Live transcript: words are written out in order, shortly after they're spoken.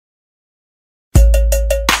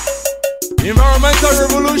Environmental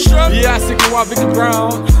revolution. Yes, it can walk the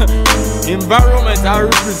ground. Environment I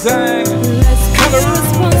represent.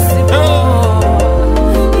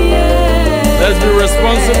 Let's be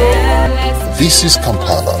responsible. This is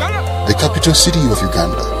Kampala, the capital city of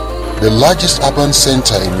Uganda, the largest urban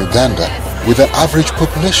center in Uganda with an average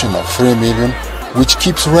population of 3 million, which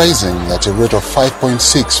keeps rising at a rate of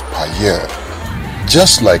 5.6 per year.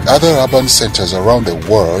 Just like other urban centers around the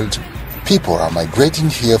world, people are migrating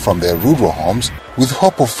here from their rural homes with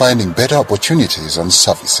hope of finding better opportunities and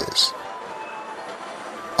services.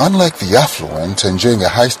 Unlike the affluent enjoying a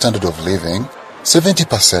high standard of living,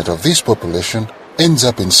 70% of this population ends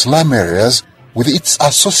up in slum areas with its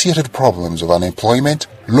associated problems of unemployment,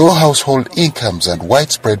 low household incomes and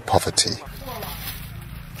widespread poverty.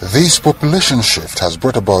 This population shift has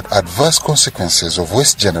brought about adverse consequences of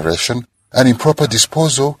waste generation and improper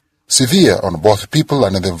disposal, severe on both people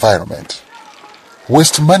and the environment.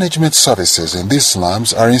 Waste management services in these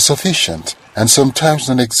slums are insufficient and sometimes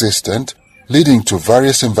non-existent, leading to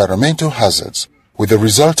various environmental hazards, with the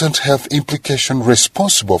resultant health implication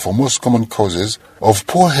responsible for most common causes of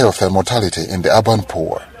poor health and mortality in the urban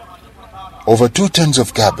poor. Over 2 tons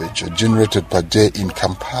of garbage are generated per day in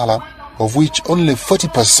Kampala, of which only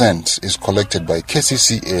 40% is collected by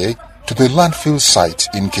KCCA to the landfill site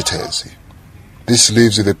in Kitezi. This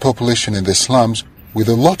leaves the population in the slums with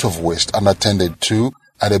a lot of waste unattended to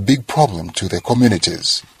and a big problem to the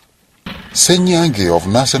communities. Senyange of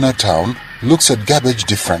Nansana town looks at garbage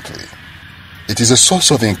differently. It is a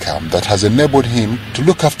source of income that has enabled him to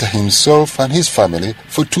look after himself and his family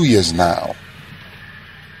for 2 years now.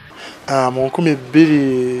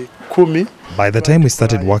 By the time we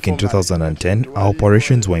started work in 2010, our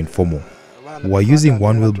operations were informal. We were using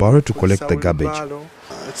one wheelbarrow to collect the garbage.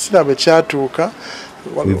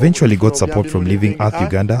 We eventually got support from Living Earth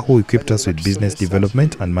Uganda, who equipped us with business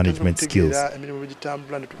development and management skills.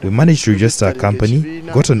 We managed to register a company,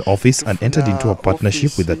 got an office and entered into a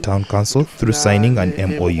partnership with the town council through signing an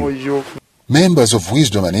MOU. Members of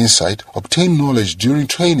Wisdom and Insight obtain knowledge during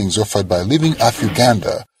trainings offered by Living Earth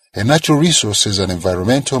Uganda, a natural resources and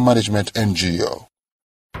environmental management NGO.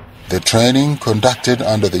 The training, conducted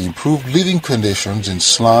under the Improved Living Conditions in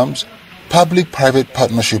Slums Public-Private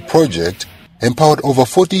Partnership Project, empowered over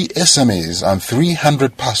 40 SMEs and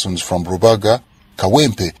 300 persons from Rubaga,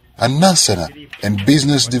 Kawempe and Nansana in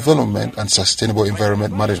business development and sustainable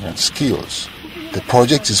environment management skills. The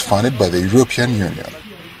project is funded by the European Union.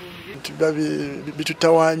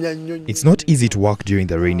 It's not easy to work during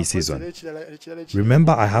the rainy season.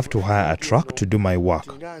 Remember, I have to hire a truck to do my work.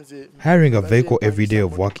 Hiring a vehicle every day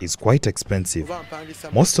of work is quite expensive.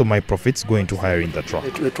 Most of my profits go into hiring the truck.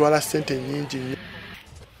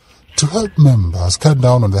 To help members cut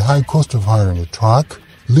down on the high cost of hiring a truck,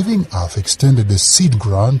 Living Earth extended a seed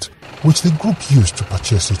grant which the group used to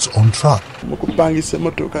purchase its own truck.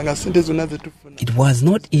 It was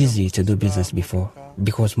not easy to do business before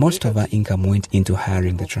because most of our income went into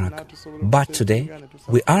hiring the truck. But today,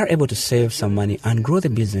 we are able to save some money and grow the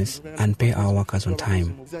business and pay our workers on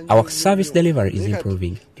time. Our service delivery is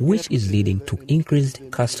improving, which is leading to increased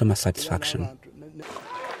customer satisfaction.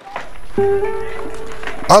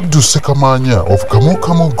 Abdul Sekamanya of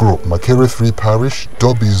Kamokamo Group, Makere 3 Parish,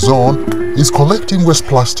 Dobby Zone, is collecting waste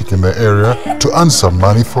plastic in the area to earn some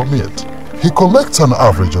money from it. He collects an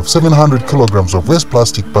average of 700 kilograms of waste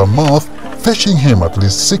plastic per month, fetching him at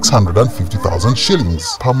least 650,000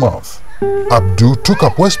 shillings per month. Abdul took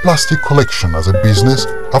up waste plastic collection as a business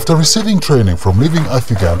after receiving training from Living Earth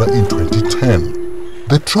Uganda in 2010.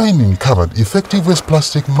 The training covered effective waste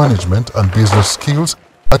plastic management and business skills,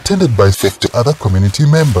 attended by 50 other community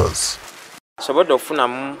members.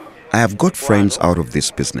 I have got friends out of this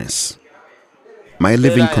business. My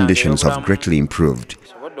living conditions have greatly improved.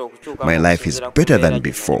 My life is better than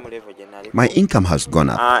before. My income has gone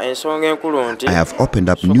up. I have opened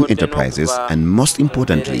up new enterprises and most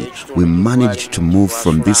importantly, we managed to move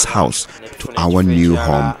from this house to our new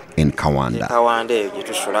home in Kawanda.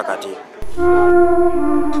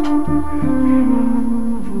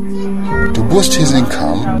 To boost his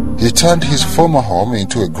income, he turned his former home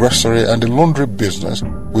into a grocery and a laundry business,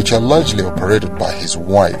 which are largely operated by his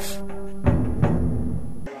wife.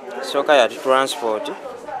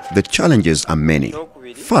 The challenges are many.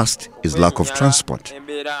 First is lack of transport.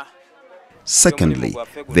 Secondly,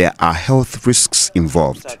 there are health risks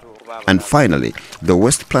involved. And finally, the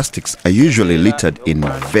waste plastics are usually littered in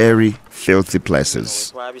very filthy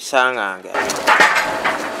places.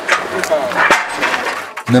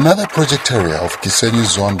 In another project area of Kisenyi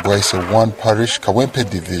Zone, Bwaise 1 Parish, Kawempe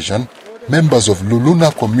Division, members of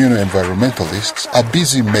Luluna Communal Environmentalists are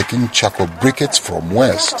busy making charcoal briquettes from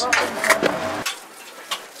waste.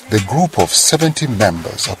 the group of 70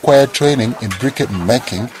 members acquired training in briquette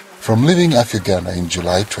making from Living Earth Uganda in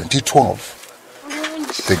July 2012.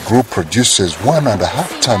 The group produces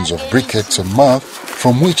 1.5 tons of briquettes a month,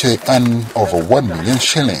 from which they earn over 1 million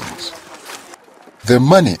shillings. The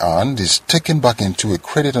money earned is taken back into a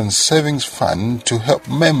credit and savings fund to help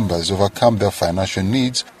members overcome their financial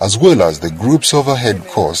needs, as well as the group's overhead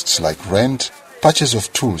costs like rent, purchase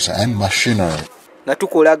of tools and machinery.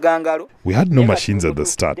 We had no machines at the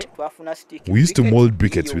start. We used to mold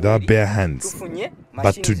briquettes with our bare hands.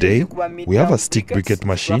 But today, we have a stick briquette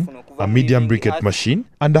machine, a medium briquette machine,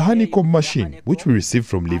 and a honeycomb machine, which we received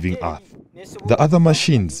from Living Earth. The other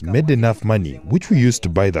machines made enough money, which we used to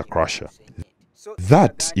buy the crusher.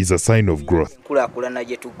 That is a sign of growth.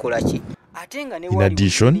 In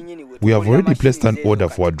addition, we have already placed an order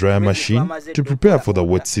for a dryer machine to prepare for the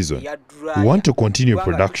wet season. We want to continue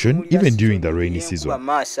production even during the rainy season.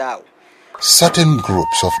 Certain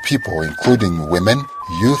groups of people, including women,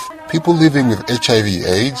 youth, people living with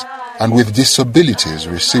HIV/AIDS, and with disabilities,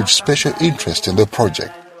 received special interest in the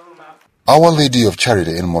project. Our Lady of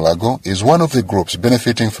Charity in Mulago is one of the groups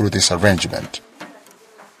benefiting through this arrangement.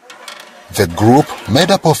 The group, made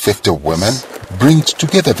up of 50 women, brings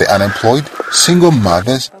together the unemployed, single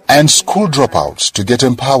mothers, and school dropouts to get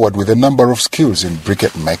empowered with a number of skills in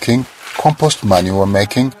briquette making, compost manure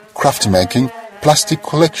making, craft making, plastic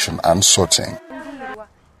collection and sorting.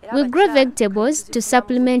 We grow vegetables to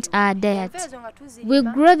supplement our diet. We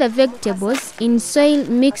grow the vegetables in soil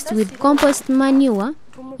mixed with compost manure,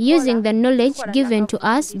 using the knowledge given to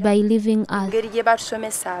us by Living Earth.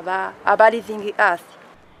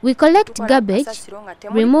 We collect garbage,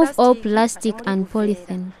 remove all plastic and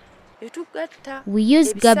polythene. We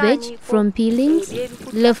use garbage from peelings,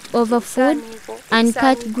 leftover food, and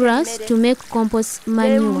cut grass to make compost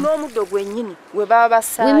manure.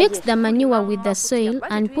 We mix the manure with the soil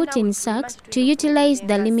and put in sacks to utilize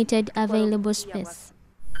the limited available space.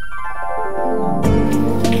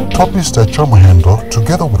 Topista Chomohendo,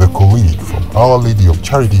 together with a colleague from Our Lady of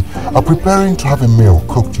Charity, are preparing to have a meal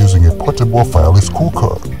cooked using a portable fireless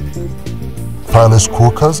cooker. Fireless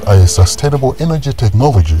cookers are a sustainable energy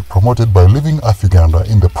technology promoted by Living Earth Uganda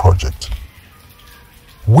in the project.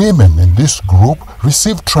 Women in this group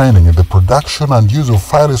receive training in the production and use of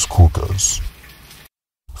fireless cookers.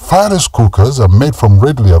 Fireless cookers are made from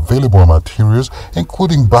readily available materials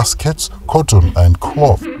including baskets, cotton and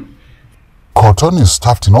cloth. Cotton is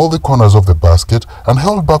stuffed in all the corners of the basket and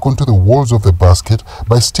held back onto the walls of the basket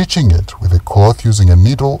by stitching it with a cloth using a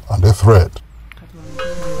needle and a thread.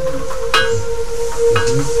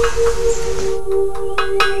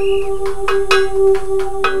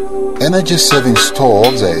 Energy-saving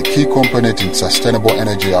stoves are a key component in sustainable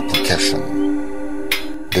energy application.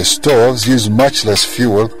 The stoves use much less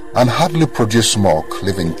fuel and hardly produce smoke,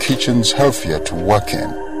 leaving kitchens healthier to work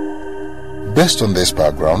in. Based on this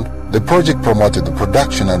background, the project promoted the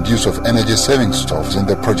production and use of energy-saving stoves in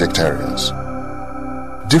the project areas.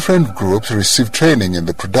 Different groups receive training in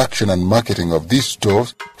the production and marketing of these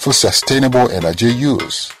stoves for sustainable energy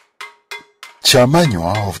use.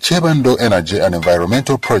 Chamanywa of Chebando Energy and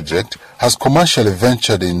Environmental Project has commercially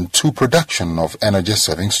ventured into production of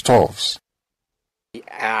energy-saving stoves.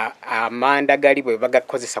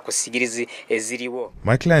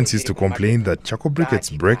 My clients used to complain that charcoal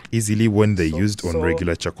briquettes break easily when they're used on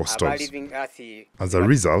regular charcoal stoves. As a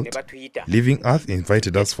result, Living Earth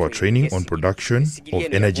invited us for training on production of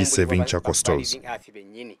energy-saving charcoal stoves.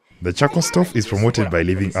 The charcoal stove is promoted by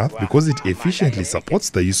Living Earth because it efficiently supports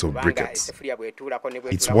the use of briquettes.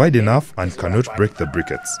 It's wide enough and cannot break the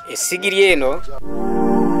briquettes.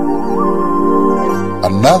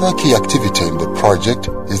 Another key activity in the project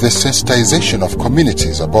is the sensitization of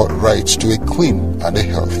communities about rights to a clean and a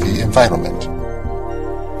healthy environment.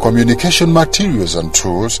 Communication materials and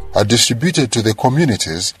tools are distributed to the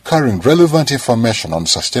communities carrying relevant information on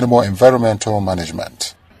sustainable environmental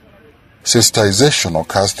management. Sensitization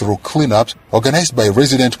occurs through cleanups organized by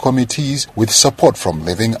resident committees with support from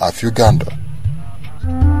Living Earth Uganda.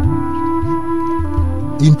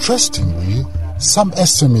 Interestingly, some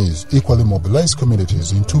SMEs equally mobilize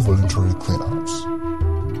communities into voluntary cleanups.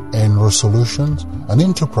 Enro Solutions, an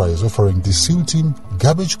enterprise offering distilting,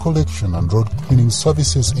 garbage collection and road cleaning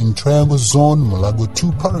services in Triangle Zone, Mulago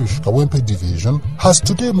 2 Parish, Kawempe Division, has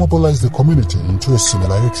today mobilized the community into a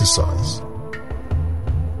similar exercise.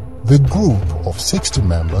 The group of 60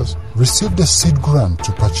 members received a seed grant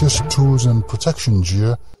to purchase tools and protection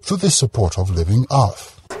gear through the support of Living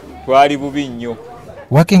Earth.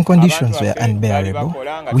 Working conditions were unbearable.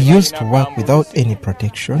 We used to work without any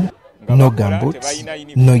protection. no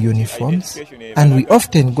gumboots, no uniforms, and we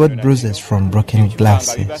often got bruises from broken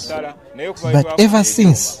glasses. But ever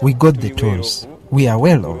since we got the tools, we are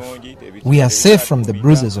well off. We are safe from the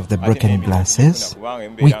bruises of the broken glasses.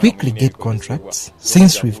 We quickly get contracts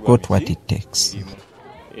since we've got what it takes.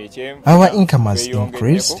 Our income has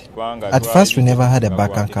increased. At first we never had a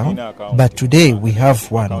bank account, but today we have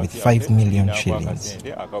one with 5 million shillings.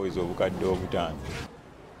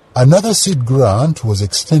 Another seed grant was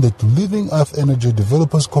extended to Living Earth Energy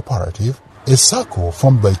Developers Cooperative, a circle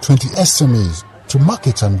formed by 20 SMEs to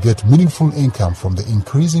market and get meaningful income from the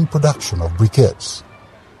increasing production of briquettes.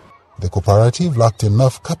 The cooperative lacked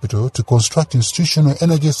enough capital to construct institutional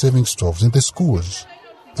energy-saving stoves in the schools.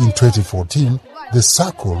 In 2014, the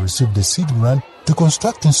circle received a seed grant to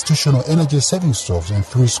construct institutional energy-saving stoves in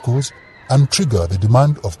 3 schools and trigger the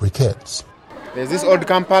demand of briquettes. There's this old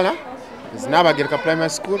Kampala, there's Nabagerka Primary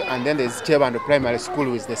School, and then there's Chebando Primary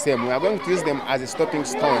School, which is the same. We are going to use them as a stepping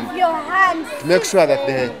stone to make sure that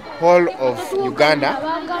the whole of Uganda,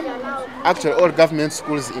 actually all government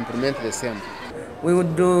schools, implement the same. We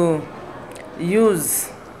would use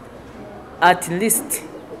at least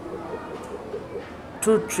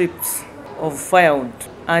 2 trips of firewood,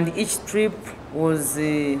 and each trip was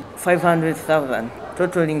 500,000,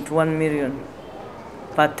 totaling to 1 million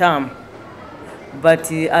per term.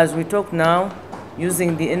 But as we talk now,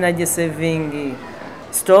 using the energy-saving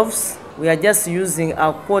stoves, we are just using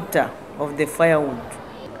a quarter of the firewood.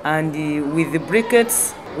 And with the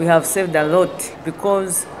briquettes, we have saved a lot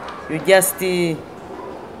because you just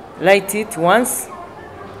light it once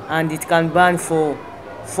and it can burn for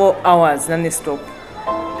 4 hours non-stop.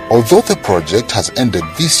 Although the project has ended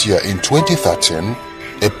this year in 2013,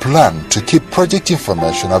 a plan to keep project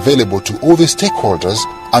information available to all the stakeholders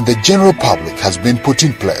and the general public has been put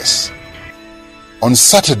in place. On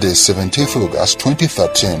Saturday, 17th August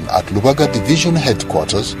 2013, at Rubaga Division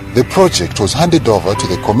Headquarters, the project was handed over to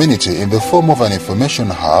the community in the form of an information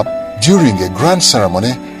hub during a grand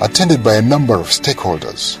ceremony attended by a number of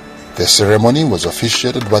stakeholders. The ceremony was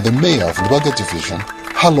officiated by the Mayor of Rubaga Division,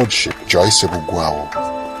 Her Lordship Joyce Bugwao.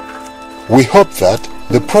 We hope that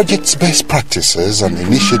the project's best practices and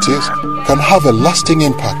initiatives can have a lasting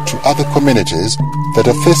impact to other communities that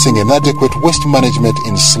are facing inadequate waste management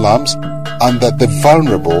in slums, and that the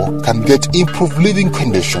vulnerable can get improved living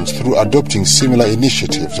conditions through adopting similar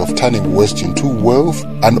initiatives of turning waste into wealth,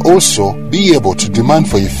 and also be able to demand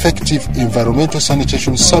for effective environmental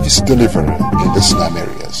sanitation service delivery in the slum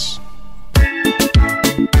areas.